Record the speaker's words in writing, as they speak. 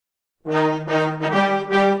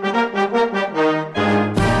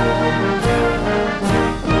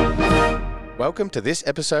Welcome to this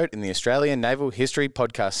episode in the Australian Naval History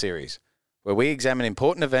podcast series, where we examine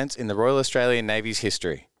important events in the Royal Australian Navy's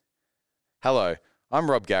history. Hello, I'm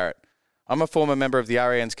Rob Garrett. I'm a former member of the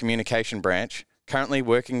RAN's Communication Branch, currently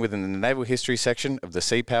working within the Naval History section of the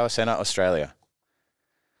Sea Power Centre Australia.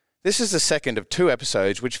 This is the second of two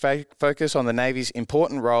episodes which focus on the Navy's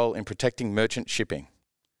important role in protecting merchant shipping.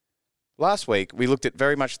 Last week, we looked at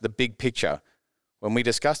very much the big picture when we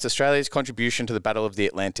discussed Australia's contribution to the Battle of the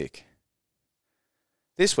Atlantic.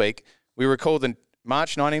 This week, we recall the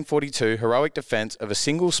March 1942 heroic defence of a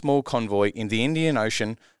single small convoy in the Indian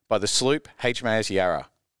Ocean by the sloop HMAS Yarra.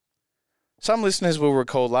 Some listeners will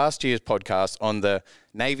recall last year's podcast on the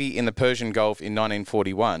Navy in the Persian Gulf in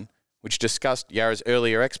 1941, which discussed Yarra's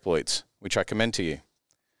earlier exploits, which I commend to you.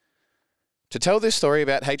 To tell this story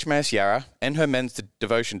about HMAS Yarra and her men's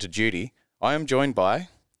devotion to duty, I am joined by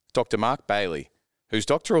Dr. Mark Bailey, whose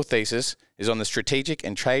doctoral thesis is on the strategic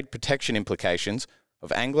and trade protection implications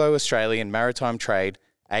of Anglo-Australian maritime trade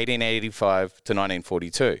 1885 to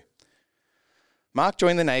 1942. Mark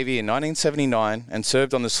joined the Navy in 1979 and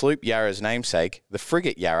served on the sloop Yarra's namesake, the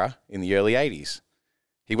frigate Yarra, in the early 80s.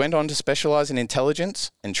 He went on to specialise in intelligence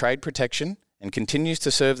and trade protection and continues to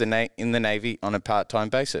serve in the Navy on a part-time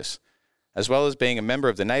basis, as well as being a member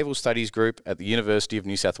of the Naval Studies Group at the University of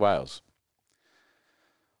New South Wales.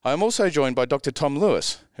 I am also joined by Dr. Tom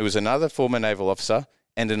Lewis, who is another former naval officer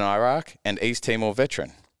and an Iraq and East Timor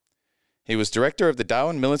veteran. He was director of the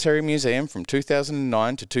Darwin Military Museum from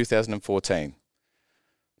 2009 to 2014.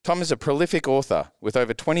 Tom is a prolific author with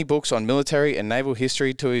over 20 books on military and naval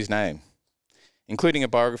history to his name, including a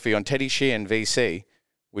biography on Teddy Sheehan VC,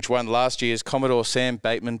 which won last year's Commodore Sam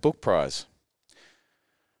Bateman Book Prize.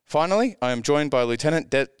 Finally, I am joined by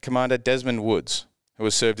Lieutenant Commander Desmond Woods, who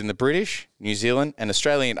has served in the British, New Zealand and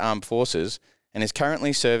Australian Armed Forces and is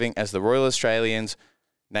currently serving as the Royal Australian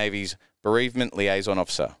Navy's Bereavement Liaison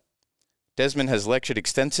Officer. Desmond has lectured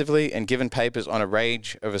extensively and given papers on a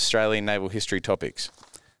range of Australian naval history topics.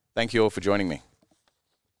 Thank you all for joining me.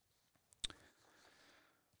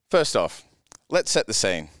 First off, let's set the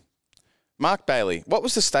scene. Mark Bailey, what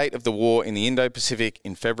was the state of the war in the Indo-Pacific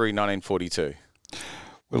in February 1942?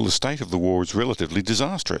 Well, the state of the war is relatively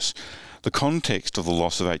disastrous. The context of the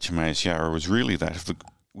loss of HMAS Yarra is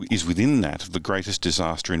within that of the greatest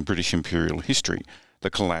disaster in British imperial history, the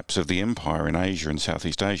collapse of the empire in Asia and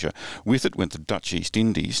Southeast Asia. With it went the Dutch East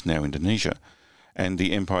Indies, now Indonesia, and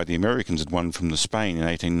the empire the Americans had won from the Spain in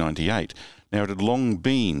 1898. Now, it had long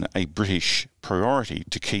been a British priority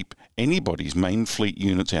to keep anybody's main fleet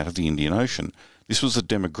units out of the Indian Ocean. This was the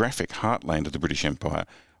demographic heartland of the British Empire.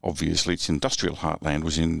 Obviously, its industrial heartland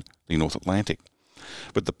was in the North Atlantic.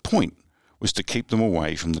 But the point was to keep them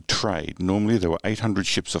away from the trade. Normally, there were 800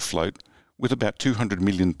 ships afloat with about £200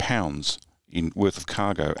 million worth of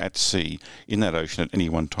cargo at sea in that ocean at any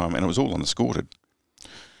one time, and it was all unescorted.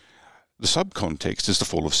 The subcontext is the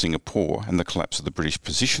fall of Singapore and the collapse of the British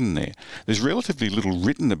position there. There's relatively little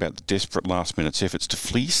written about the desperate last-minute efforts to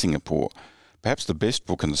flee Singapore. Perhaps the best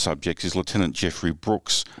book on the subject is Lieutenant Geoffrey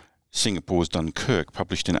Brooks' Singapore's Dunkirk,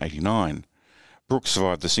 published in 1989. Brooks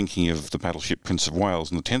survived the sinking of the battleship Prince of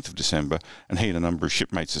Wales on the 10th of December, and he and a number of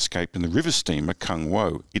shipmates escaped in the river steamer Kung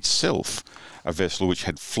Wo, itself a vessel which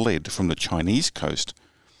had fled from the Chinese coast.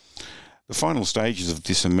 The final stages of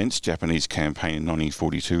this immense Japanese campaign in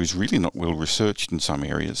 1942 is really not well researched in some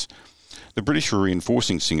areas. The British were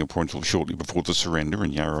reinforcing Singapore until shortly before the surrender,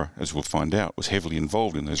 and Yarra, as we'll find out, was heavily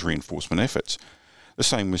involved in those reinforcement efforts. The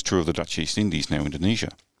same was true of the Dutch East Indies, now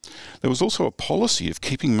Indonesia. There was also a policy of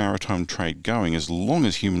keeping maritime trade going as long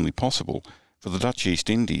as humanly possible, for the Dutch East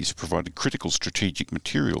Indies provided critical strategic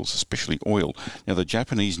materials, especially oil. Now, the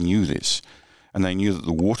Japanese knew this, and they knew that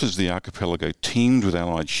the waters of the archipelago teemed with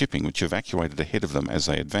Allied shipping, which evacuated ahead of them as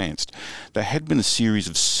they advanced. There had been a series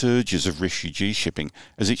of surges of refugee shipping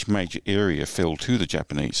as each major area fell to the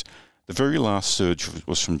Japanese. The very last surge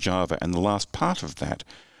was from Java, and the last part of that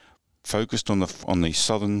focused on the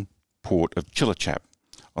southern port of Cilacap,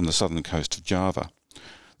 on the southern coast of Java.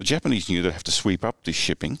 The Japanese knew they'd have to sweep up this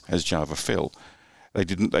shipping as Java fell. They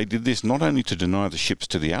did this not only to deny the ships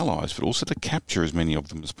to the Allies, but also to capture as many of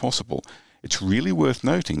them as possible. It's really worth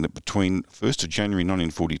noting that between 1st of January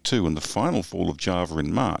 1942 and the final fall of Java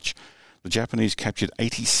in March, the Japanese captured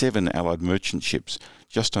 87 Allied merchant ships,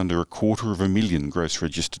 just under 250,000 gross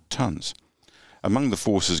registered tons. Among the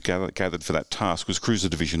forces gathered for that task was Cruiser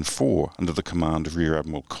Division 4 under the command of Rear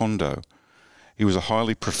Admiral Kondo. He was a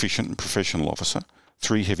highly proficient and professional officer,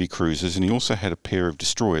 3 heavy cruisers, and he also had a pair of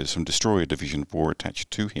destroyers from Destroyer Division 4 attached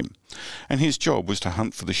to him. And his job was to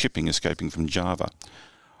hunt for the shipping escaping from Java.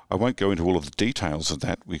 I won't go into all of the details of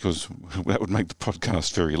that because that would make the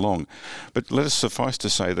podcast very long. But let us suffice to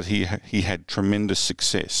say that he had tremendous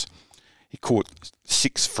success. He caught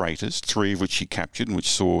 6 freighters, 3 of which he captured and which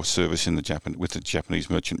saw service in with the Japanese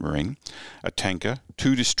Merchant Marine, a tanker,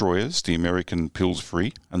 2 destroyers, the American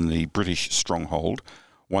Pillsbury and the British Stronghold,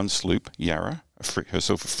 1 sloop, Yarra,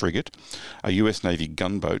 herself a frigate, a US Navy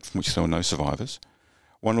gunboat from which there were no survivors,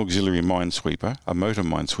 1 auxiliary minesweeper, a motor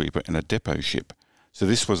minesweeper and a depot ship. So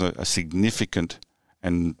this was a significant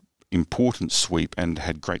and important sweep and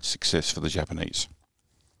had great success for the Japanese.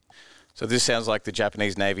 So this sounds like the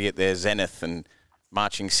Japanese Navy at their zenith and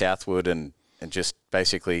marching southward and just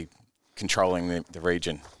basically controlling the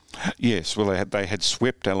region. Yes, well, they had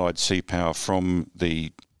swept Allied sea power from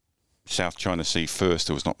the South China Sea first.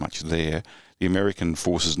 There was not much there. The American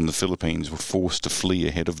forces in the Philippines were forced to flee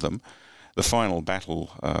ahead of them. The final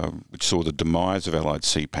battle, which saw the demise of Allied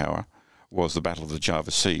sea power, was the Battle of the Java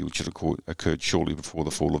Sea, which had occurred shortly before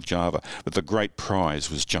the fall of Java. But the great prize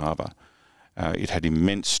was Java. It had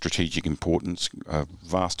immense strategic importance, a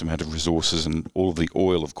vast amount of resources, and all of the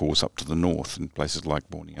oil, of course, up to the north in places like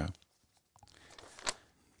Borneo.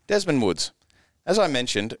 Desmond Woods, as I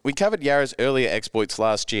mentioned, we covered Yarra's earlier exploits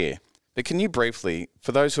last year, but can you briefly,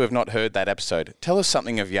 for those who have not heard that episode, tell us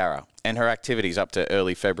something of Yarra and her activities up to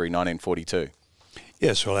early February 1942?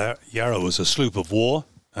 Yes, well, Yarra was a sloop of war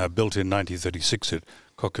built in 1936 at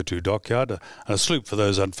Cockatoo Dockyard. And a sloop, for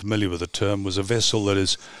those unfamiliar with the term, was a vessel that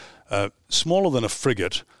is smaller than a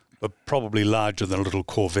frigate, but probably larger than a little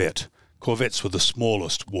corvette. Corvettes were the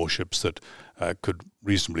smallest warships that could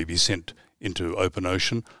reasonably be sent into open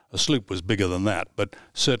ocean. A sloop was bigger than that, but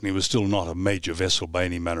certainly was still not a major vessel by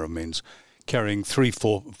any manner of means, carrying 3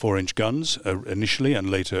 4-inch guns initially and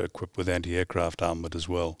later equipped with anti-aircraft armament as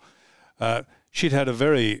well. She'd had a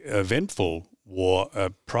very eventful war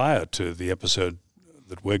prior to the episode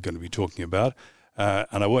that we're going to be talking about.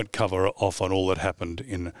 And I won't cover off on all that happened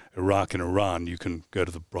in Iraq and Iran. You can go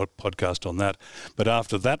to the podcast on that. But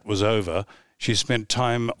after that was over, she spent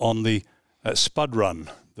time on the Spud Run,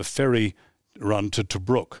 the ferry run to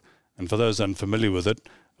Tobruk. And for those unfamiliar with it,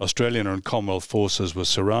 Australian and Commonwealth forces were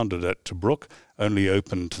surrounded at Tobruk, only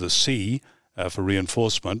open to the sea for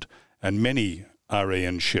reinforcement, and many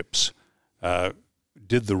RAN ships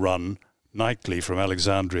did the run nightly from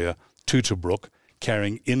Alexandria to Tobruk,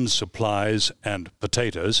 carrying in supplies and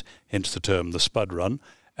potatoes, hence the term the Spud Run,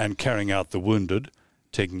 and carrying out the wounded,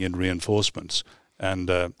 taking in reinforcements.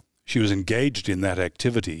 And she was engaged in that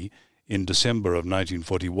activity in December of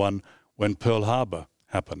 1941 when Pearl Harbor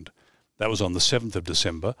happened. That was on the 7th of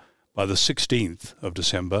December. By the 16th of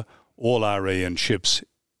December, all RAN ships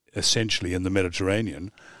essentially in the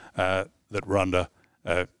Mediterranean that were under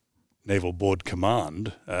Naval Board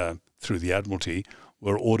Command through the Admiralty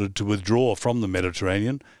were ordered to withdraw from the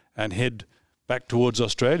Mediterranean and head back towards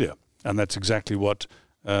Australia. And that's exactly what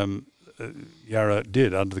Yarra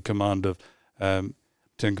did under the command of Lieutenant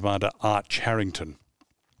Commander Arch Harrington,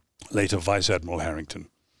 later Vice Admiral Harrington.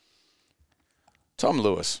 Tom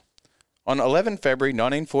Lewis. On 11 February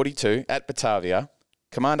 1942 at Batavia,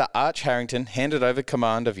 Commander Arch Harrington handed over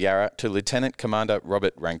command of Yarra to Lieutenant Commander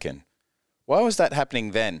Robert Rankin. Why was that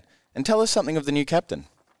happening then? And tell us something of the new captain.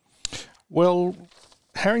 Well,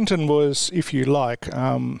 Harrington was, if you like,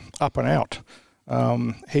 up and out.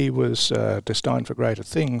 He was destined for greater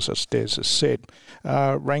things, as Des has said.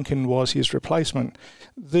 Rankin was his replacement.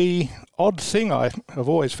 The odd thing I have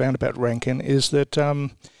always found about Rankin is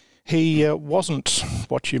that he wasn't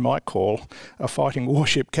what you might call a fighting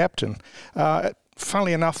warship captain.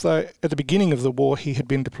 Funnily enough, though, at the beginning of the war, he had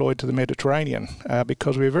been deployed to the Mediterranean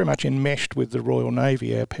because we were very much enmeshed with the Royal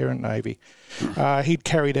Navy, our parent navy. He'd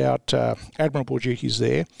carried out admirable duties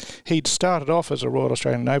there. He'd started off as a Royal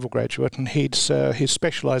Australian Naval graduate, and his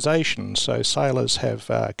specialisation, so sailors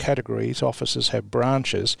have categories, officers have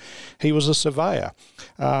branches. He was a surveyor,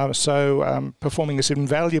 performing this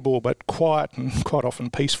invaluable but quiet and quite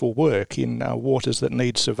often peaceful work in waters that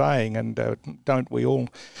need surveying, and don't we all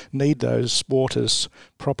need those waters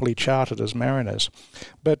properly charted as mariners.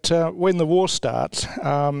 But when the war starts,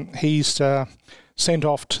 he's sent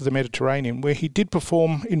off to the Mediterranean, where he did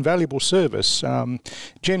perform invaluable service,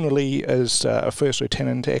 generally as a first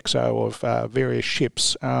lieutenant XO of various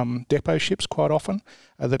ships, depot ships quite often,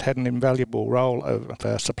 that had an invaluable role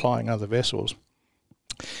of supplying other vessels.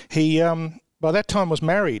 He by that time was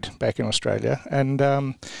married back in Australia,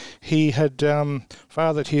 and he had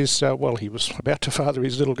fathered his, he was about to father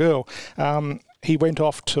his little girl. He went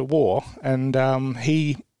off to war, and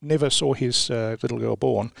he never saw his little girl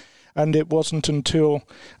born. And it wasn't until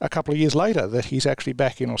a couple of years later that he's actually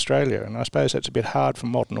back in Australia. And I suppose that's a bit hard for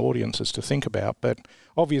modern audiences to think about. But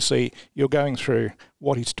obviously, you're going through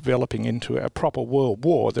what is developing into a proper world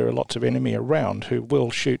war. There are lots of enemy around who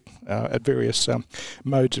will shoot at various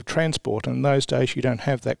modes of transport. And in those days, you don't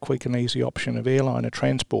have that quick and easy option of airliner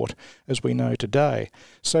transport as we know today.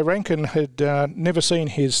 So Rankin had never seen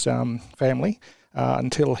his family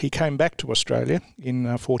until he came back to Australia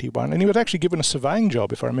in 41. And he was actually given a surveying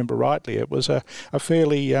job, if I remember rightly. It was a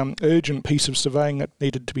fairly urgent piece of surveying that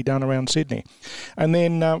needed to be done around Sydney. And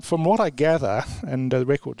then from what I gather, and the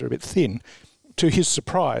records are a bit thin, to his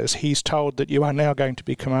surprise, he's told that you are now going to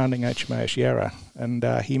be commanding HMAS Yarra. And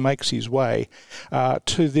he makes his way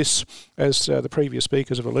to this, as the previous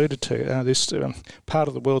speakers have alluded to, this part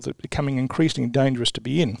of the world that's becoming increasingly dangerous to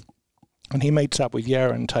be in. And he meets up with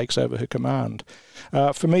Yarra and takes over her command.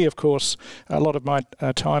 For me, of course, a lot of my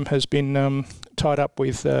time has been tied up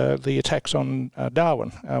with the attacks on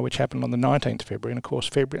Darwin, which happened on the 19th of February. And, of course,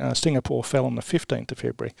 Singapore fell on the 15th of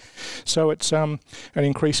February. So it's an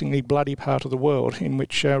increasingly bloody part of the world in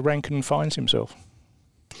which Rankin finds himself.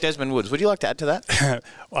 Desmond Woods, would you like to add to that?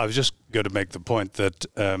 I was just going to make the point that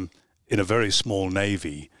in a very small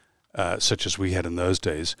navy, such as we had in those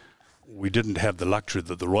days, we didn't have the luxury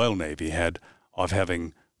that the Royal Navy had of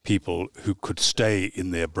having people who could stay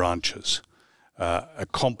in their branches. A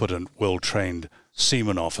competent, well-trained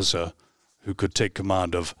seaman officer who could take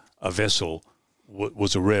command of a vessel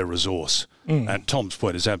was a rare resource. And Tom's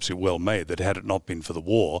point is absolutely well made, that had it not been for the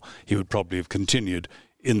war, he would probably have continued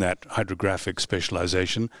in that hydrographic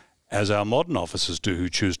specialization, as our modern officers do who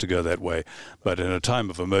choose to go that way. But in a time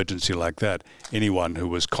of emergency like that, anyone who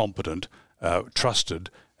was competent, trusted,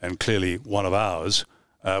 and clearly one of ours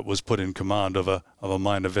was put in command of a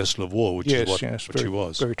minor vessel of war, which is what she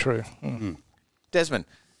was. Very true. Desmond,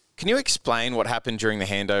 can you explain what happened during the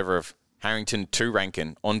handover of Harrington to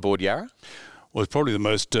Rankin on board Yarra? Well, it's probably the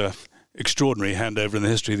most extraordinary handover in the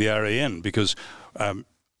history of the RAN, because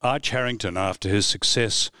Arch Harrington, after his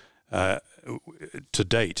success to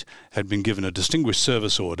date, had been given a distinguished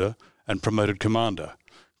service order and promoted commander.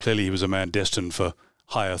 Clearly he was a man destined for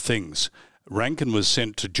higher things. Rankin was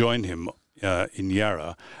sent to join him in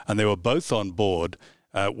Yarra, and they were both on board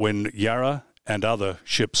when Yarra and other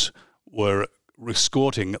ships were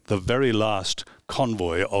escorting the very last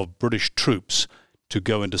convoy of British troops to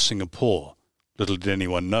go into Singapore. Little did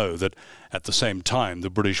anyone know that at the same time the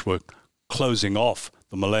British were closing off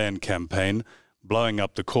the Malayan campaign, blowing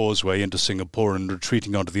up the causeway into Singapore and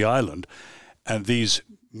retreating onto the island, and these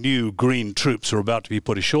new green troops were about to be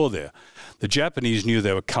put ashore there. The Japanese knew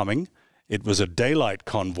they were coming. It was a daylight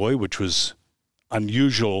convoy, which was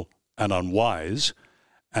unusual and unwise,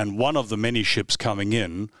 and one of the many ships coming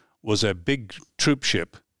in was a big troop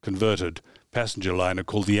ship, converted passenger liner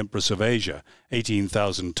called the Empress of Asia,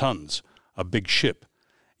 18,000 tons, a big ship.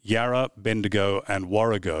 Yarra, Bendigo and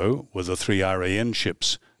Warrego were the three RAN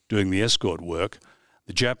ships doing the escort work.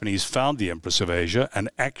 The Japanese found the Empress of Asia and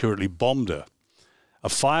accurately bombed her. A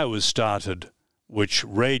fire was started which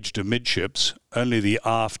raged amidships. Only the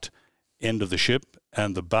aft end of the ship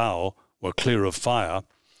and the bow were clear of fire.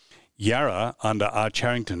 Yarra, under Arch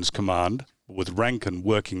Harrington's command, with Rankin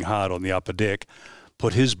working hard on the upper deck,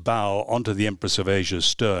 put his bow onto the Empress of Asia's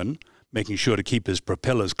stern, making sure to keep his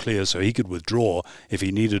propellers clear so he could withdraw if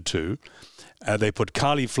he needed to. They put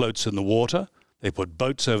Kali floats in the water, they put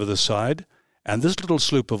boats over the side, and this little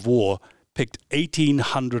sloop of war picked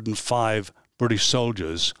 1,805 British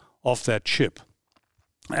soldiers off that ship.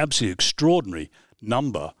 Absolutely extraordinary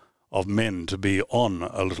number of men to be on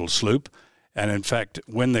a little sloop. And in fact,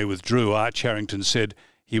 when they withdrew, Arch Harrington said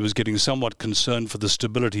he was getting somewhat concerned for the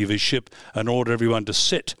stability of his ship and ordered everyone to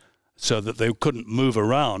sit so that they couldn't move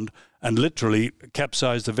around, and literally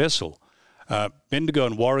capsize the vessel. Bendigo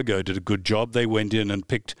and Warrego did a good job. They went in and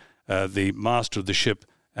picked the master of the ship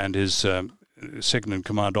and his second in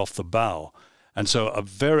command off the bow. And so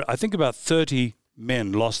I think about 30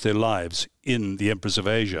 men lost their lives in the Empress of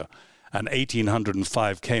Asia, and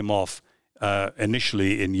 1,805 came off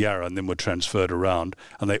initially in Yarra and then were transferred around,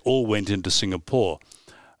 and they all went into Singapore.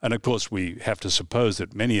 And of course, we have to suppose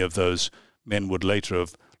that many of those men would later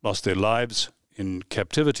have lost their lives in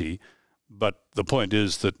captivity, but the point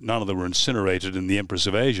is that none of them were incinerated in the Empress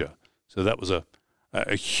of Asia. So that was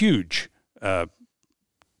a huge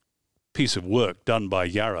piece of work done by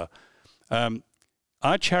Yarra.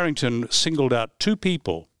 Arch Harrington singled out two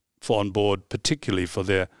people on board, particularly for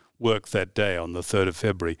their work that day on the 3rd of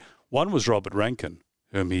February. One was Robert Rankin,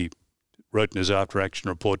 whom he wrote in his after-action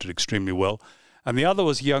report did extremely well, and the other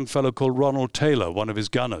was a young fellow called Ronald Taylor, one of his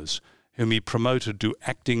gunners, whom he promoted to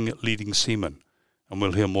acting leading seaman. and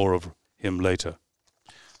we'll hear more of him later.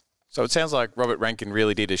 So it sounds like Robert Rankin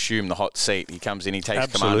really did assume the hot seat. He comes in, he takes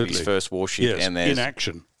command of Absolutely. his first warship, Yes, and there's in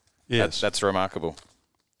action. Yes. that's remarkable.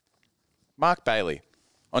 Mark Bailey.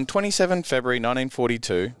 On 27 February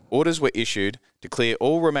 1942, orders were issued to clear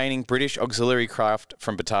all remaining British auxiliary craft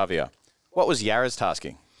from Batavia. What was Yarra's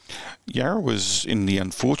tasking? Yarra was in the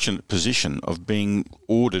unfortunate position of being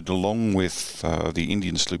ordered, along with the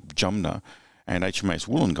Indian sloop Jumna and HMAS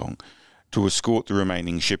Wollongong, to escort the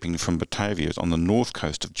remaining shipping from Batavia on the north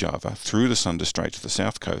coast of Java through the Sunda Strait to the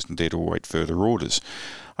south coast and there to await further orders.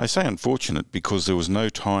 I say unfortunate because there was no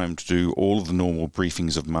time to do all of the normal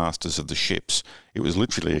briefings of masters of the ships. It was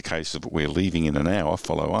literally a case of we're leaving in an hour,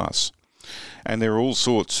 follow us. And there are all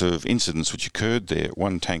sorts of incidents which occurred there.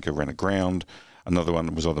 One tanker ran aground, another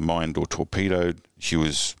one was either mined or torpedoed. She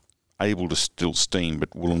was able to still steam,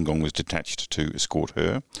 but Wollongong was detached to escort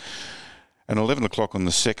her. And 11 o'clock on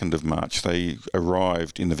the 2nd of March, they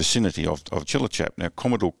arrived in the vicinity of Chillichap. Now,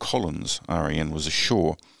 Commodore Collins, RAN, was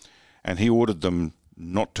ashore, and he ordered them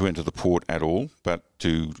not to enter the port at all, but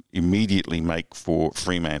to immediately make for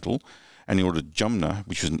Fremantle, and he ordered Jumna,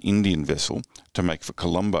 which was an Indian vessel, to make for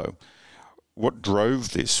Colombo. What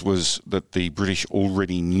drove this was that the British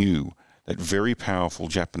already knew that very powerful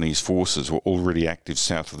Japanese forces were already active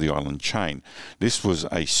south of the island chain. This was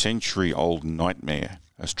a century-old nightmare,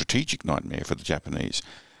 a strategic nightmare for the Japanese,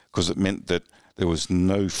 because it meant that there was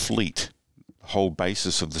no fleet. The whole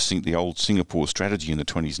basis of the old Singapore strategy in the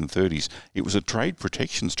 20s and 30s, it was a trade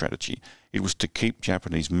protection strategy. It was to keep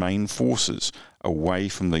Japanese main forces away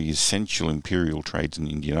from the essential imperial trades in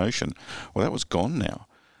the Indian Ocean. Well, that was gone now.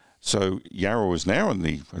 So Yarra was now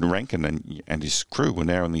Rankin and his crew were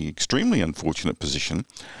now in the extremely unfortunate position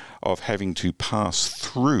of having to pass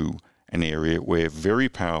through an area where very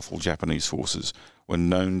powerful Japanese forces were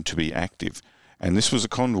known to be active. And this was a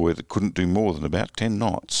convoy that couldn't do more than about 10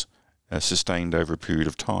 knots, sustained over a period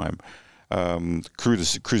of time.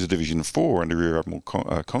 Cruiser Division 4 under Rear Admiral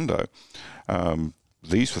Kondo,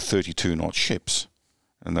 these were 32-knot ships,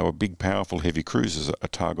 and they were big, powerful, heavy cruisers,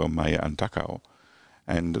 Otago, Maya and Takao.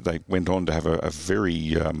 And they went on to have a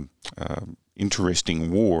very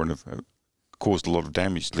interesting war and caused a lot of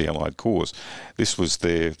damage to the Allied cause. This was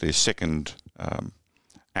their second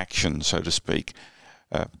action, so to speak,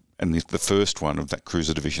 and the first one of that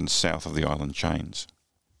cruiser division south of the island chains.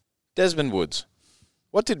 Desmond Woods.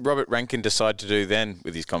 What did Robert Rankin decide to do then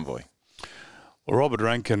with his convoy? Well, Robert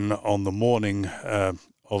Rankin, on the morning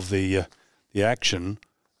of the action,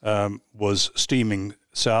 was steaming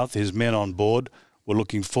south. His men on board were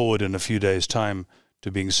looking forward in a few days' time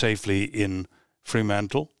to being safely in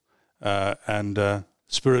Fremantle, and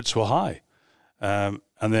spirits were high. And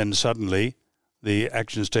then suddenly the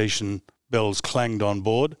action station bells clanged on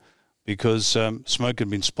board because smoke had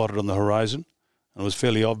been spotted on the horizon, and it was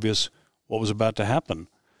fairly obvious what was about to happen.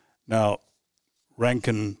 Now,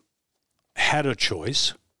 Rankin had a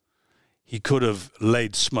choice. He could have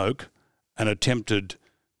laid smoke and attempted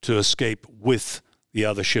to escape with the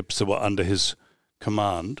other ships that were under his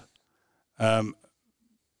command. That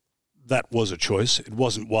was a choice. It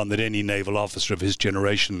wasn't one that any naval officer of his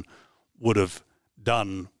generation would have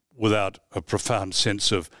done without a profound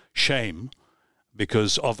sense of shame,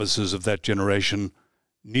 because officers of that generation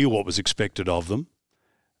knew what was expected of them.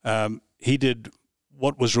 He did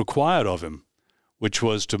what was required of him, which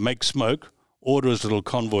was to make smoke, order his little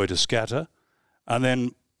convoy to scatter, and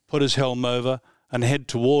then put his helm over and head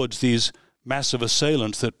towards these massive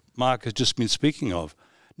assailants that Mark has just been speaking of,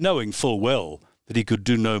 knowing full well that he could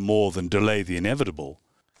do no more than delay the inevitable.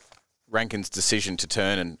 Rankin's decision to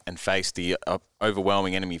turn and face the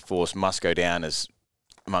overwhelming enemy force must go down as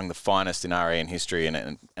among the finest in RAN history, and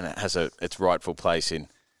it has its rightful place in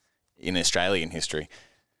Australian history.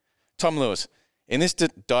 Tom Lewis, in this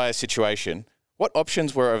dire situation, what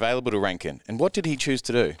options were available to Rankin, and what did he choose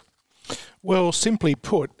to do? Well, simply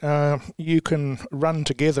put, you can run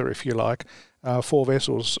together, if you like, 4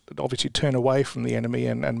 vessels, obviously turn away from the enemy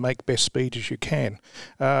and make best speed as you can.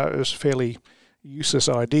 It was a fairly useless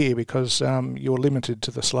idea because you're limited to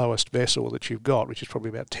the slowest vessel that you've got, which is probably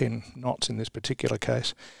about 10 knots in this particular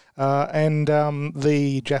case. And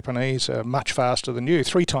the Japanese are much faster than you,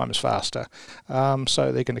 3 times faster,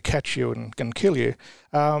 so they're going to catch you and kill you.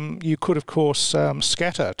 You could, of course,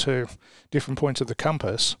 scatter to different points of the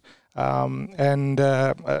compass.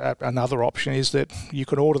 Another option is that you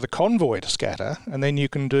can order the convoy to scatter, and then you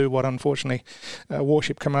can do what, unfortunately, a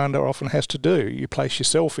warship commander often has to do. You place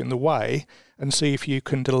yourself in the way and see if you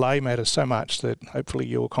can delay matters so much that hopefully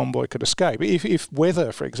your convoy could escape. If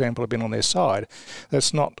weather, for example, had been on their side,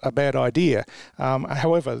 that's not a bad idea.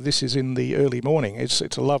 However, this is in the early morning. It's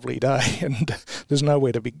a lovely day, and there's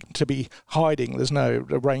nowhere to be hiding. There's no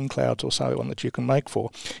rain clouds or so on that you can make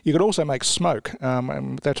for. You could also make smoke,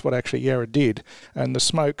 and that's what actually Yarra did. And the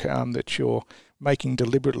smoke that you're making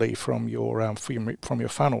deliberately from your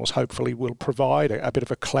funnels hopefully will provide a bit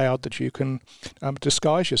of a cloud that you can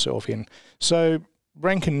disguise yourself in. So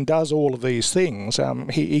Rankin does all of these things.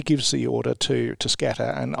 He gives the order to scatter,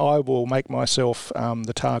 and I will make myself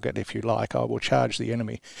the target, if you like. I will charge the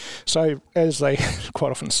enemy. So, as they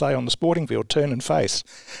quite often say on the sporting field, turn and face.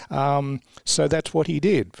 So that's what he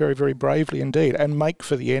did, very, very bravely indeed, and make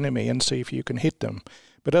for the enemy and see if you can hit them.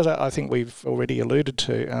 But as I think we've already alluded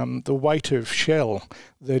to, the weight of shell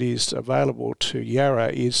that is available to Yarra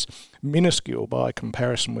is minuscule by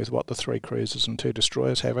comparison with what the 3 cruisers and 2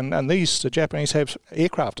 destroyers have. And the Japanese have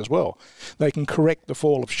aircraft as well. They can correct the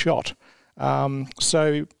fall of shot.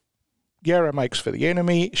 So Yarra makes for the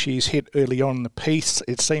enemy. She's hit early on in the piece.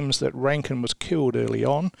 It seems that Rankin was killed early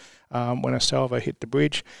on when a salvo hit the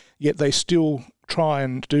bridge, yet they still try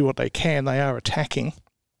and do what they can. They are attacking.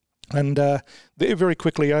 And they're very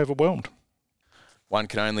quickly overwhelmed. One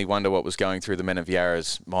can only wonder what was going through the men of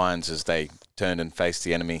Yarra's minds as they turned and faced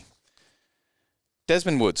the enemy.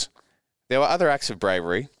 Desmond Woods. There were other acts of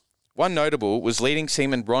bravery. One notable was leading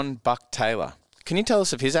seaman Ron Buck Taylor. Can you tell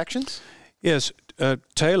us of his actions? Yes,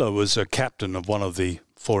 Taylor was a captain of one of the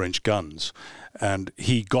 4-inch guns, and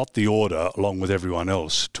he got the order, along with everyone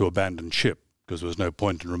else, to abandon ship because there was no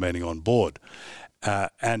point in remaining on board.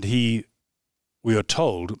 And he, we are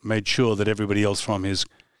told, made sure that everybody else from his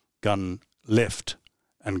gun left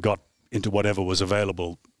and got into whatever was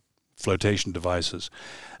available, flotation devices.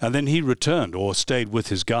 And then he returned or stayed with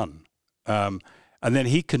his gun. And then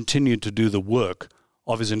he continued to do the work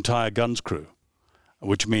of his entire guns crew,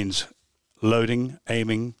 which means loading,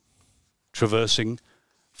 aiming, traversing,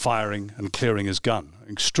 firing and clearing his gun.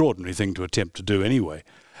 Extraordinary thing to attempt to do anyway.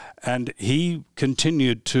 And he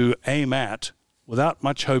continued to aim at, without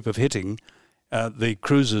much hope of hitting, the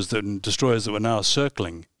cruisers and destroyers that were now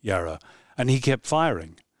circling Yarra, and he kept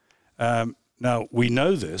firing. Now, we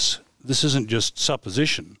know this. This isn't just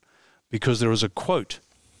supposition, because there is a quote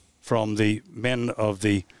from the men of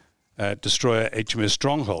the destroyer HMS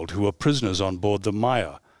Stronghold who were prisoners on board the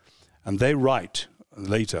Maya. And they write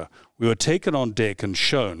later, "We were taken on deck and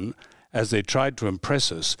shown, as they tried to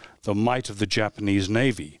impress us, the might of the Japanese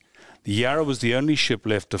Navy. The Yarra was the only ship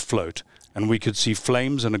left afloat, and we could see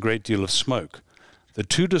flames and a great deal of smoke. The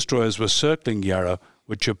 2 destroyers were circling Yarra,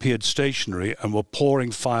 which appeared stationary, and were pouring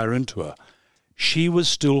fire into her. She was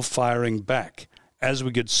still firing back, as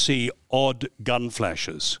we could see odd gun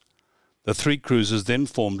flashes. The 3 cruisers then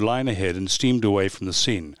formed line ahead and steamed away from the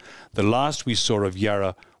scene. The last we saw of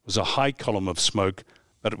Yarra was a high column of smoke,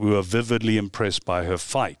 but we were vividly impressed by her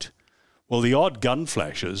fight." Well, the odd gun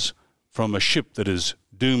flashes from a ship that is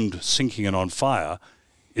doomed, sinking and on fire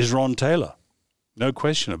is Ron Taylor. No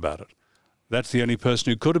question about it. That's the only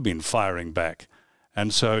person who could have been firing back.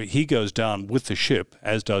 And so he goes down with the ship,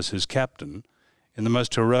 as does his captain, in the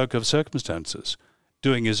most heroic of circumstances,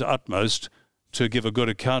 doing his utmost to give a good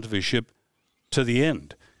account of his ship to the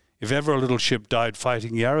end. If ever a little ship died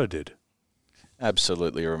fighting, Yarra did.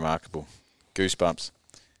 Absolutely remarkable. Goosebumps.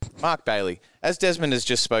 Mark Bailey, as Desmond has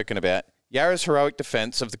just spoken about, Yarra's heroic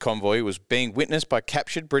defence of the convoy was being witnessed by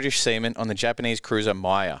captured British seamen on the Japanese cruiser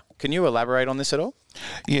Maya. Can you elaborate on this at all?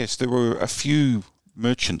 Yes, there were a few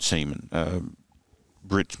merchant seamen,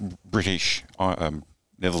 British,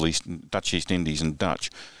 Netherlands, Dutch East Indies and Dutch,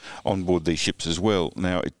 on board these ships as well.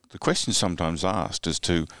 Now, the question is sometimes asked as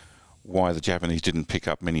to why the Japanese didn't pick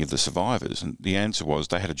up many of the survivors, and the answer was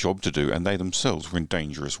they had a job to do and they themselves were in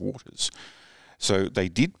dangerous waters. So they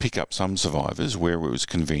did pick up some survivors where it was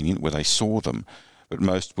convenient, where they saw them, but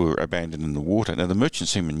most were abandoned in the water. Now, the merchant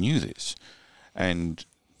seamen knew this, and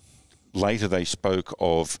later they spoke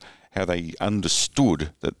of how they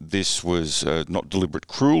understood that this was not deliberate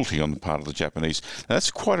cruelty on the part of the Japanese. Now, that's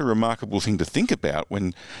quite a remarkable thing to think about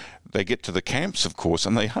when they get to the camps, of course,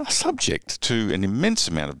 and they are subject to an immense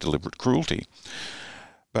amount of deliberate cruelty.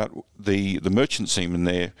 But the merchant seamen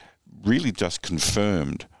there really just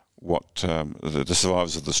confirmed what the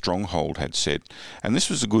survivors of the Stronghold had said. And this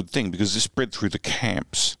was a good thing because this spread through the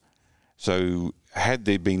camps. So had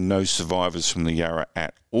there been no survivors from the Yarra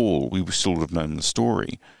at all, we would still have known the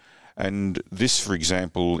story. And this, for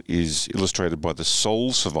example, is illustrated by the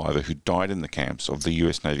sole survivor who died in the camps of the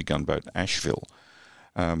US Navy gunboat Asheville.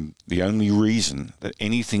 The only reason that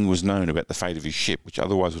anything was known about the fate of his ship, which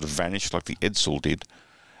otherwise would have vanished like the Edsall did,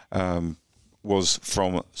 was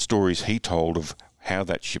from stories he told of how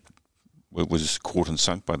that ship was caught and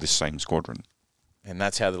sunk by this same squadron. And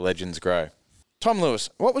that's how the legends grow. Tom Lewis,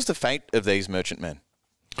 what was the fate of these merchantmen?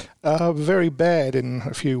 Very bad in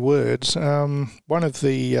a few words. One of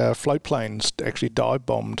the float planes actually dive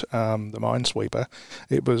bombed the Minesweeper.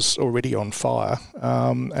 It was already on fire,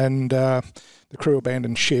 and the crew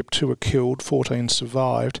abandoned ship. 2 were killed, 14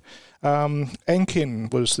 survived.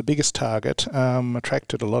 Ankin was the biggest target,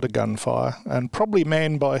 attracted a lot of gunfire, and probably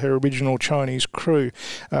manned by her original Chinese crew.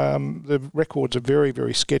 The records are very,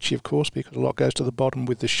 very sketchy, of course, because a lot goes to the bottom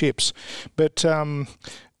with the ships. But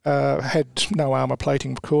had no armour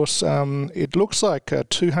plating, of course. It looks like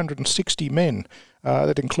 260 men,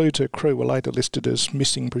 that includes her crew, were later listed as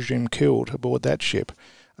missing, presumed killed aboard that ship.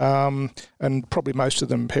 And probably most of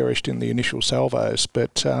them perished in the initial salvos,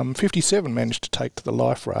 but 57 managed to take to the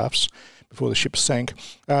life rafts before the ship sank.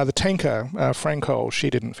 The tanker, Frankhol, she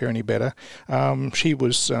didn't fare any better. She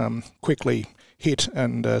was quickly hit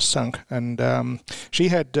and sunk, and she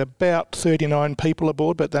had about 39 people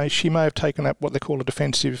aboard, but she may have taken up what they call a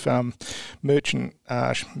defensive merchant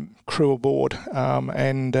crew aboard,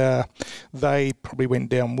 and they probably went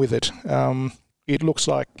down with it. It looks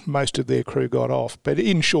like most of their crew got off, but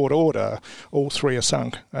in short order, all 3 are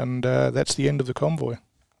sunk, and that's the end of the convoy.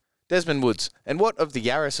 Desmond Woods, and what of the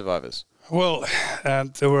Yarra survivors? Well,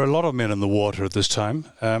 there were a lot of men in the water at this time.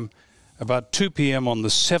 About 2 p.m. on the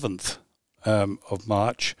 7th of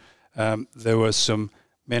March, there were some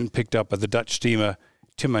men picked up by the Dutch steamer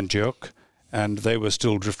Timanjuk, and they were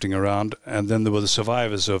still drifting around. And then there were the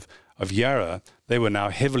survivors of Yarra. They were now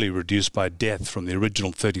heavily reduced by death from the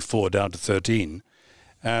original 34 down to 13.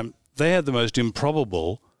 They had the most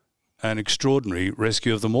improbable and extraordinary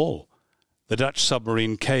rescue of them all. The Dutch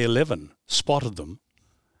submarine K11 spotted them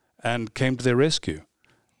and came to their rescue.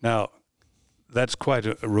 Now, that's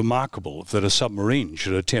quite remarkable that a submarine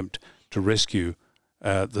should attempt to rescue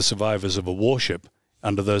the survivors of a warship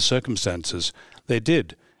under those circumstances. They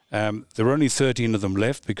did. There were only 13 of them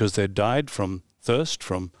left because they died from thirst,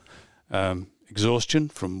 from exhaustion,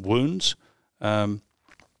 from wounds, and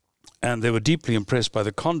they were deeply impressed by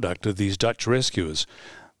the conduct of these Dutch rescuers.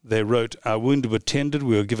 They wrote, "Our wounded were tended,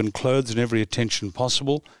 we were given clothes and every attention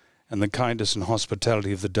possible, and the kindness and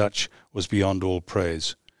hospitality of the Dutch was beyond all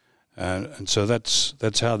praise." And so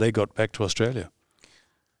that's how they got back to Australia.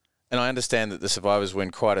 And I understand that the survivors were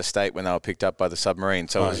in quite a state when they were picked up by the submarine,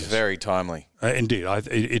 so it was very timely. Indeed.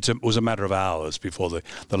 It was a matter of hours before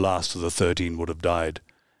the last of the 13 would have died,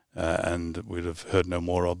 and we'd have heard no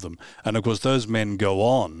more of them. And, of course, those men go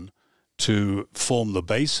on to form the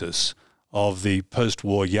basis of the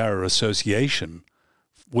post-war Yarra Association,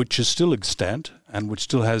 which is still extant and which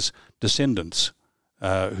still has descendants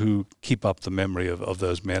who keep up the memory of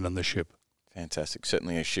those men and the ship. Fantastic.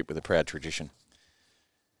 Certainly a ship with a proud tradition.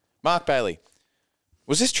 Mark Bailey,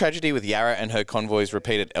 was this tragedy with Yarra and her convoys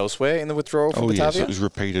repeated elsewhere in the withdrawal from Batavia? Yes, it was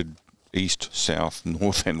repeated east, south,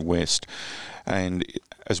 north and west. And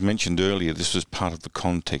as mentioned earlier, this was part of the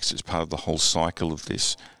context, it's part of the whole cycle of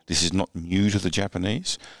this. This is not new to the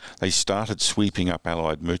Japanese. They started sweeping up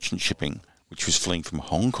Allied merchant shipping, which was fleeing from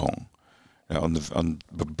Hong Kong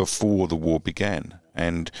before the war began.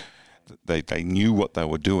 And they knew what they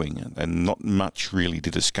were doing, and not much really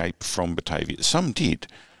did escape from Batavia. Some did.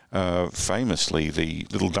 Famously, the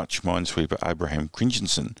little Dutch minesweeper Abraham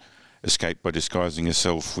Christensen escaped by disguising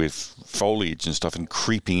herself with foliage and stuff and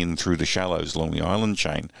creeping in through the shallows along the island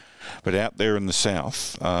chain. But out there in the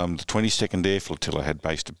south, the 22nd Air Flotilla had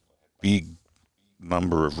based a big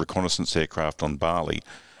number of reconnaissance aircraft on Bali,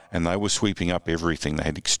 and they were sweeping up everything. They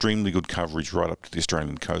had extremely good coverage right up to the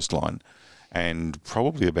Australian coastline, and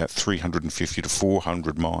probably about 350 to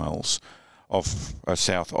 400 miles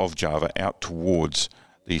south of Java out towards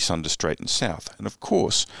the Sunda Strait and south. And of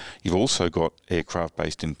course, you've also got aircraft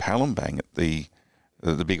based in Palembang at the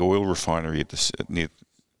big oil refinery near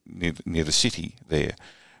the city there,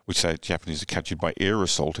 which the Japanese had captured by air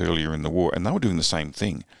assault earlier in the war, and they were doing the same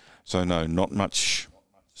thing. So no, not much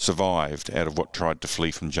survived out of what tried to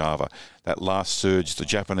flee from Java. That last surge, the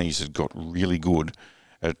Japanese had got really good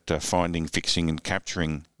at finding, fixing and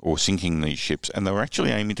capturing or sinking these ships, and they were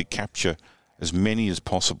actually aiming to capture as many as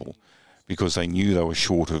possible because they knew they were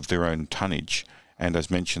short of their own tonnage. And as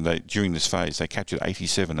mentioned, during this phase, they captured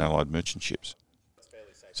 87 Allied merchant ships.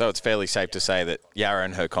 So it's fairly safe to say that Yarra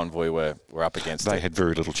and her convoy were up against it. They had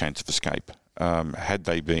very little chance of escape. Had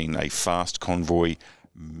they been a fast convoy,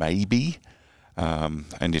 maybe.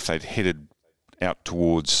 And if they'd headed out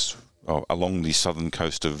towards, along the southern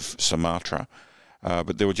coast of Sumatra,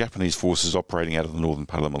 but there were Japanese forces operating out of the northern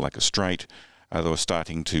part of the Malacca Strait. They were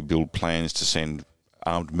starting to build plans to send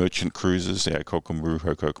armed merchant cruisers, the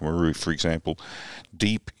Hokokomaru, for example,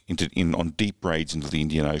 on deep raids into the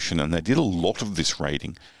Indian Ocean, and they did a lot of this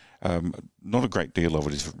raiding. Not a great deal of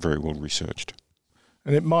it is very well researched.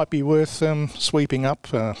 And it might be worth sweeping up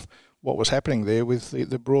what was happening there with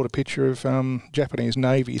the broader picture of Japanese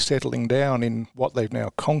Navy settling down in what they've now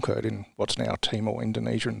conquered in what's now Timor,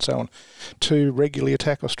 Indonesia and so on, to regularly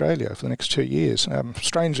attack Australia for the next 2 years.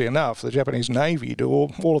 Strangely enough, the Japanese Navy do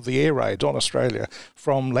all of the air raids on Australia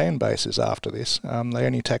from land bases after this. They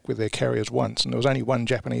only attacked with their carriers once, and there was only one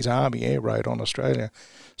Japanese Army air raid on Australia.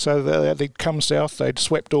 So they'd come south, they'd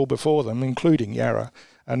swept all before them, including Yarra,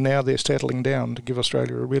 and now they're settling down to give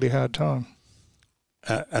Australia a really hard time.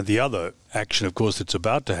 And the other action, of course, that's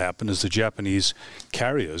about to happen is the Japanese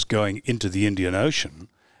carriers going into the Indian Ocean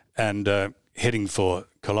and heading for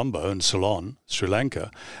Colombo and Ceylon, Sri Lanka.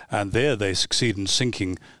 And there they succeed in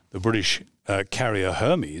sinking the British carrier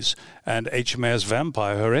Hermes and HMAS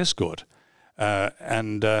Vampire, her escort.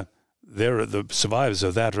 The survivors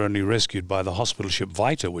of that are only rescued by the hospital ship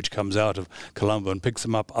Vita, which comes out of Colombo and picks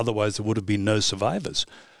them up. Otherwise, there would have been no survivors.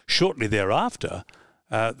 Shortly thereafter,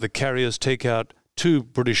 the carriers take out 2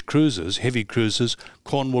 British cruisers, heavy cruisers,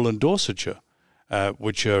 Cornwall and Dorsetshire,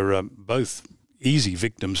 which are both easy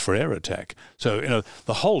victims for air attack. So,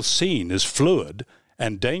 the whole scene is fluid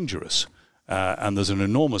and dangerous, and there's an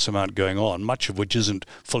enormous amount going on, much of which isn't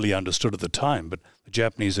fully understood at the time, but the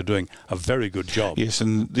Japanese are doing a very good job. Yes,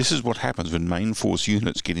 and this is what happens when main force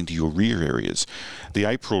units get into your rear areas. The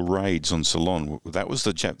April raids on Ceylon, that was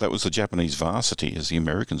the Japanese varsity, as the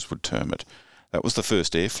Americans would term it. That was the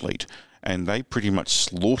first air fleet, and they pretty much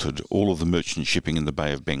slaughtered all of the merchant shipping in the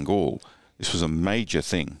Bay of Bengal. This was a major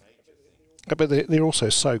thing. But they're also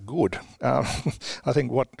so good. I think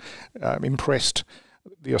what impressed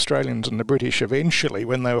the Australians and the British eventually,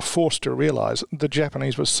 when they were forced to realise the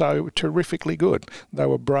Japanese were so terrifically good. They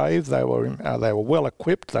were brave, they were well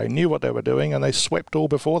equipped, they knew what they were doing, and they swept all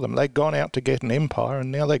before them. They'd gone out to get an empire,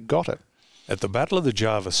 and now they got it. At the Battle of the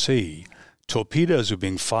Java Sea, torpedoes were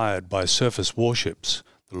being fired by surface warships,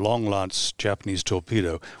 the Long Lance Japanese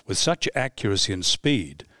torpedo, with such accuracy and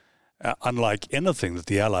speed, unlike anything that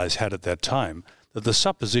the Allies had at that time, that the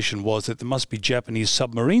supposition was that there must be Japanese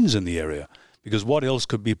submarines in the area, because what else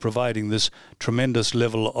could be providing this tremendous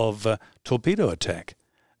level of torpedo attack?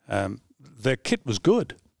 Their kit was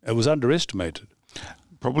good. It was underestimated.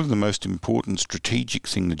 Probably the most important strategic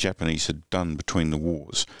thing the Japanese had done between the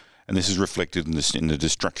wars, and this is reflected in the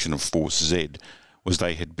destruction of Force Z, was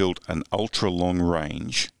they had built an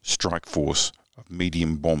ultra-long-range strike force of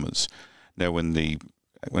medium bombers. Now,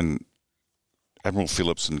 when Admiral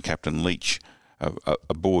Phillips and Captain Leach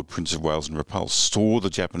aboard Prince of Wales and Repulse saw the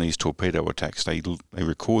Japanese torpedo attacks, they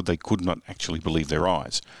record they could not actually believe their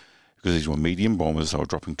eyes, because these were medium bombers. They were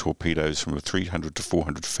dropping torpedoes from 300 to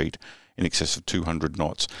 400 feet in excess of 200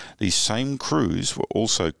 knots. These same crews were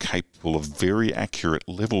also capable of very accurate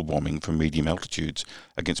level bombing from medium altitudes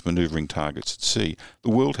against manoeuvring targets at sea. The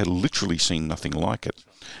world had literally seen nothing like it.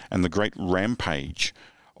 And the great rampage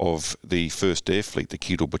of the First Air Fleet, the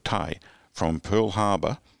Kido Butai, from Pearl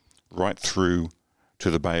Harbor right through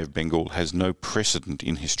to the Bay of Bengal has no precedent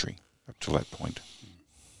in history up to that point.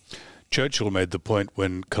 Churchill made the point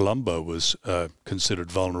when Colombo was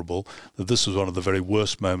considered vulnerable that this was one of the very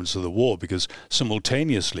worst moments of the war, because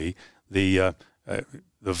simultaneously the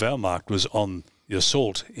Wehrmacht was on the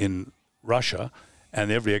assault in Russia,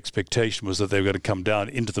 and every expectation was that they were going to come down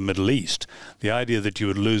into the Middle East. The idea that you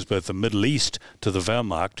would lose both the Middle East to the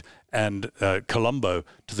Wehrmacht and Colombo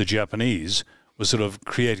to the Japanese was sort of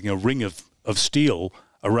creating a ring of steel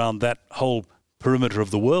around that whole perimeter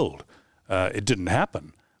of the world. It didn't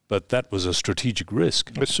happen, but that was a strategic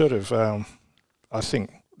risk. It's sort of, I think,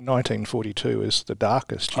 1942 is the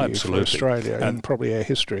darkest year for Australia and probably our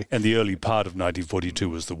history. And the early part of 1942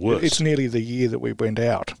 was the worst. It's nearly the year that we went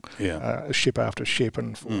out. Ship after ship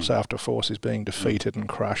and force after force is being defeated and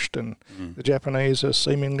crushed, and the Japanese are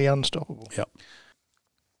seemingly unstoppable. Yep.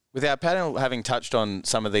 With our panel having touched on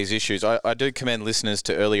some of these issues, I do commend listeners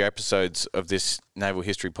to earlier episodes of this Naval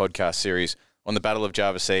History podcast series on the Battle of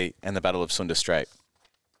Java Sea and the Battle of Sunda Strait.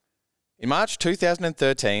 In March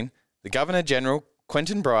 2013, the Governor-General,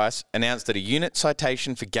 Quentin Bryce, announced that a unit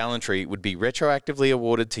citation for gallantry would be retroactively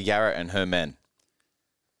awarded to Yarra and her men.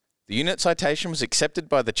 The unit citation was accepted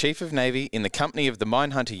by the Chief of Navy in the company of the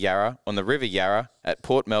Minehunter Yarra on the River Yarra at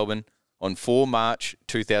Port Melbourne on 4 March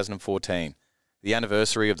 2014, the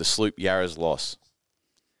anniversary of the sloop Yarra's loss.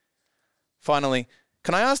 Finally,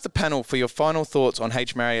 can I ask the panel for your final thoughts on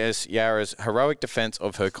HMAS Yarra's heroic defence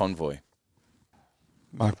of her convoy?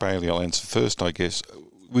 Mark Bailey, I'll answer first, I guess.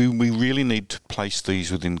 we really need to place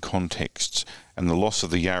these within contexts, and the loss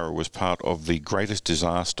of the Yarra was part of the greatest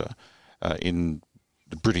disaster in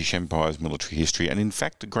the British Empire's military history, and in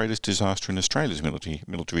fact the greatest disaster in Australia's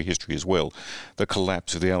military history as well, the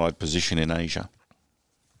collapse of the Allied position in Asia.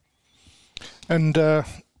 And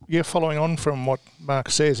following on from what Mark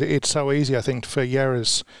says, it's so easy, I think, for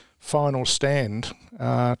Yarra's final stand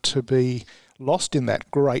to be lost in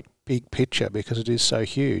that great big picture because it is so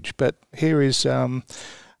huge. But here is a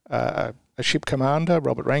ship commander,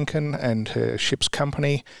 Robert Rankin, and her ship's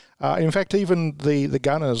company. In fact, even the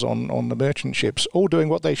gunners on the merchant ships, all doing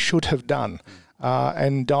what they should have done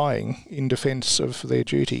and dying in defence of their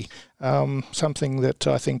duty. Something that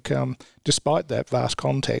I think, despite that vast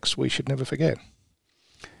context, we should never forget.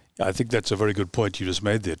 I think that's a very good point you just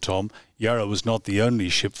made there, Tom. Yarra was not the only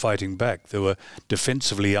ship fighting back. There were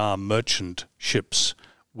defensively armed merchant ships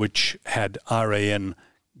which had RAN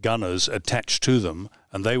gunners attached to them,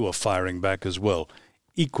 and they were firing back as well,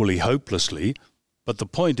 equally hopelessly. But the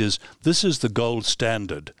point is, this is the gold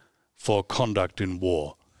standard for conduct in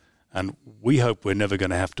war. And we hope we're never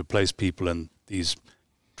going to have to place people in these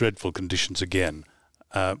dreadful conditions again.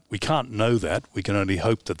 We can't know that. We can only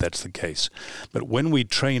hope that that's the case. But when we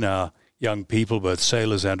train our young people, both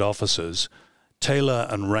sailors and officers, Taylor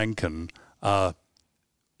and Rankin are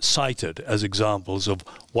cited as examples of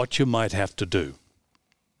what you might have to do.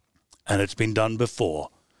 And it's been done before.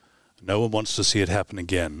 No one wants to see it happen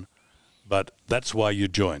again. But that's why you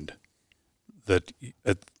joined. That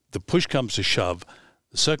the push comes to shove,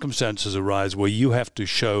 the circumstances arise where you have to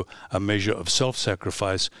show a measure of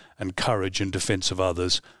self-sacrifice and courage in defence of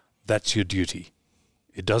others. That's your duty.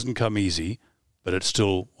 It doesn't come easy, but it's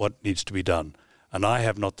still what needs to be done. And I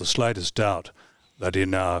have not the slightest doubt that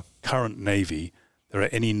in our current Navy there are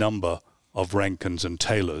any number of Rankins and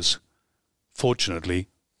Taylors. Fortunately,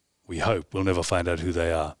 we hope we'll never find out who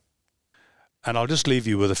they are. And I'll just leave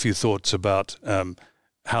you with a few thoughts about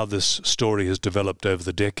how this story has developed over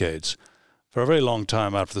the decades. For a very long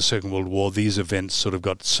time after the Second World War, these events sort of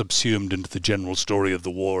got subsumed into the general story of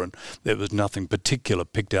the war, and there was nothing particular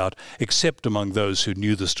picked out except among those who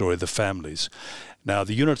knew the story, the families. Now,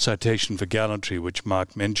 the Unit Citation for Gallantry, which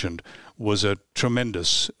Mark mentioned, was a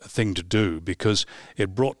tremendous thing to do because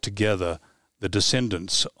it brought together the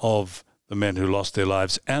descendants of the men who lost their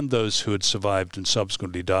lives and those who had survived and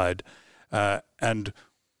subsequently died. And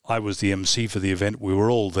I was the MC for the event. We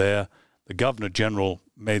were all there. The Governor-General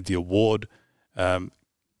made the award.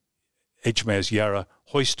 HMAS Yarra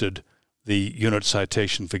hoisted the Unit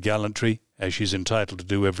Citation for Gallantry, as she's entitled to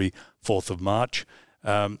do every 4th of March.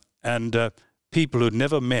 And people who'd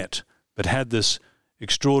never met but had this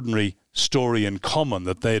extraordinary story in common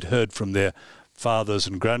that they'd heard from their fathers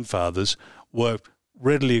and grandfathers were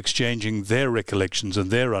readily exchanging their recollections and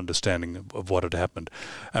their understanding of what had happened.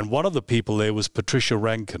 And one of the people there was Patricia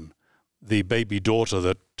Rankin, the baby daughter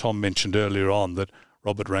that Tom mentioned earlier on that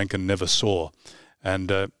Robert Rankin never saw.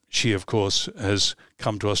 And she, of course, has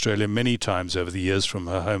come to Australia many times over the years from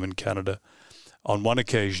her home in Canada. On one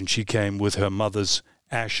occasion, she came with her mother's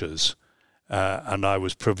ashes, and I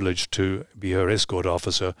was privileged to be her escort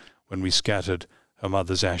officer when we scattered her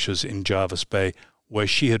mother's ashes in Jervis Bay, where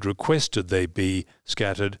she had requested they be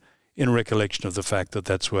scattered in recollection of the fact that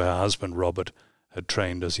that's where her husband, Robert, had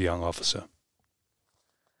trained as a young officer.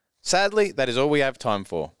 Sadly, that is all we have time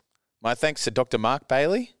for. My thanks to Dr. Mark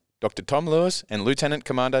Bailey, Dr. Tom Lewis, and Lieutenant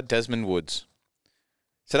Commander Desmond Woods.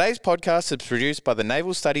 Today's podcast is produced by the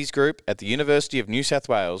Naval Studies Group at the University of New South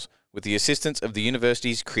Wales with the assistance of the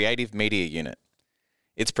university's Creative Media Unit.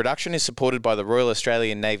 Its production is supported by the Royal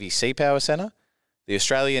Australian Navy Sea Power Centre, the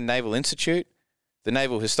Australian Naval Institute, the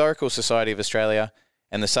Naval Historical Society of Australia,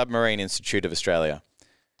 and the Submarine Institute of Australia.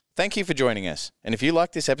 Thank you for joining us, and if you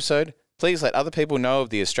like this episode, please let other people know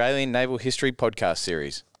of the Australian Naval History podcast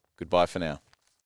series. Goodbye for now.